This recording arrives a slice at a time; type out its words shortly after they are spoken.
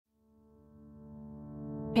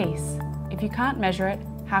Peace. If you can't measure it,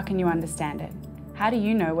 how can you understand it? How do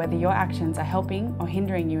you know whether your actions are helping or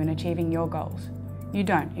hindering you in achieving your goals? You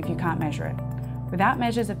don't if you can't measure it. Without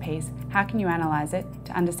measures of peace, how can you analyse it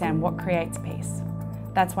to understand what creates peace?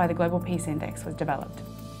 That's why the Global Peace Index was developed.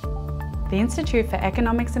 The Institute for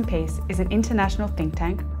Economics and Peace is an international think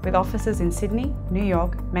tank with offices in Sydney, New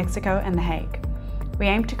York, Mexico and The Hague. We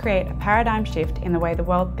aim to create a paradigm shift in the way the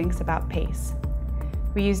world thinks about peace.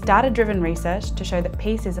 We use data-driven research to show that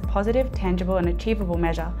peace is a positive, tangible and achievable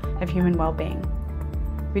measure of human well-being.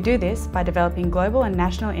 We do this by developing global and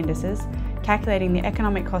national indices, calculating the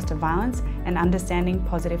economic cost of violence and understanding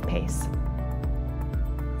positive peace.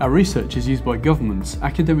 Our research is used by governments,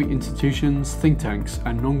 academic institutions, think tanks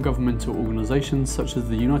and non-governmental organisations such as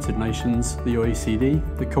the United Nations, the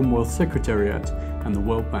OECD, the Commonwealth Secretariat and the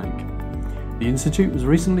World Bank. The Institute was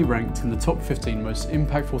recently ranked in the top 15 most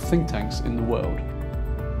impactful think tanks in the world.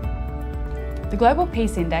 The Global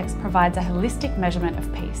Peace Index provides a holistic measurement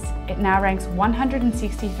of peace. It now ranks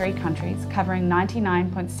 163 countries, covering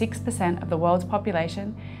 99.6% of the world's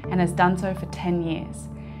population and has done so for 10 years.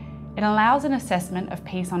 It allows an assessment of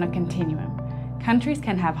peace on a continuum. Countries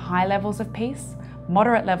can have high levels of peace,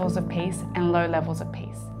 moderate levels of peace, and low levels of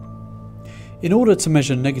peace. In order to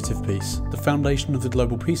measure negative peace, the foundation of the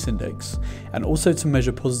Global Peace Index, and also to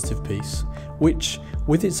measure positive peace, which,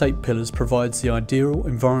 with its 8 pillars, provides the ideal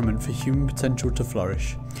environment for human potential to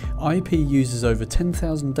flourish, IEP uses over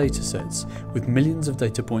 10,000 datasets with millions of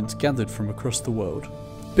data points gathered from across the world.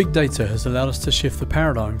 Big data has allowed us to shift the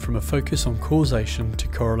paradigm from a focus on causation to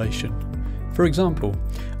correlation. For example,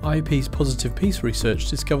 IEP's positive peace research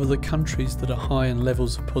discovered that countries that are high in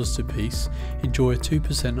levels of positive peace enjoy a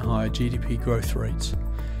 2% higher GDP growth rate.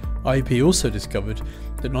 IEP also discovered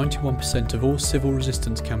that 91% of all civil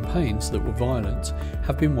resistance campaigns that were violent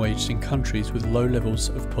have been waged in countries with low levels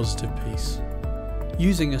of positive peace.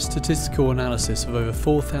 Using a statistical analysis of over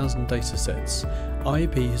 4,000 datasets,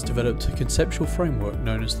 IEP has developed a conceptual framework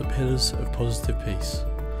known as the Pillars of Positive Peace.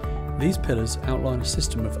 These pillars outline a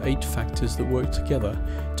system of 8 factors that work together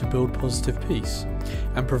to build positive peace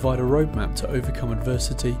and provide a roadmap to overcome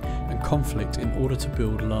adversity and conflict in order to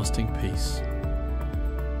build lasting peace.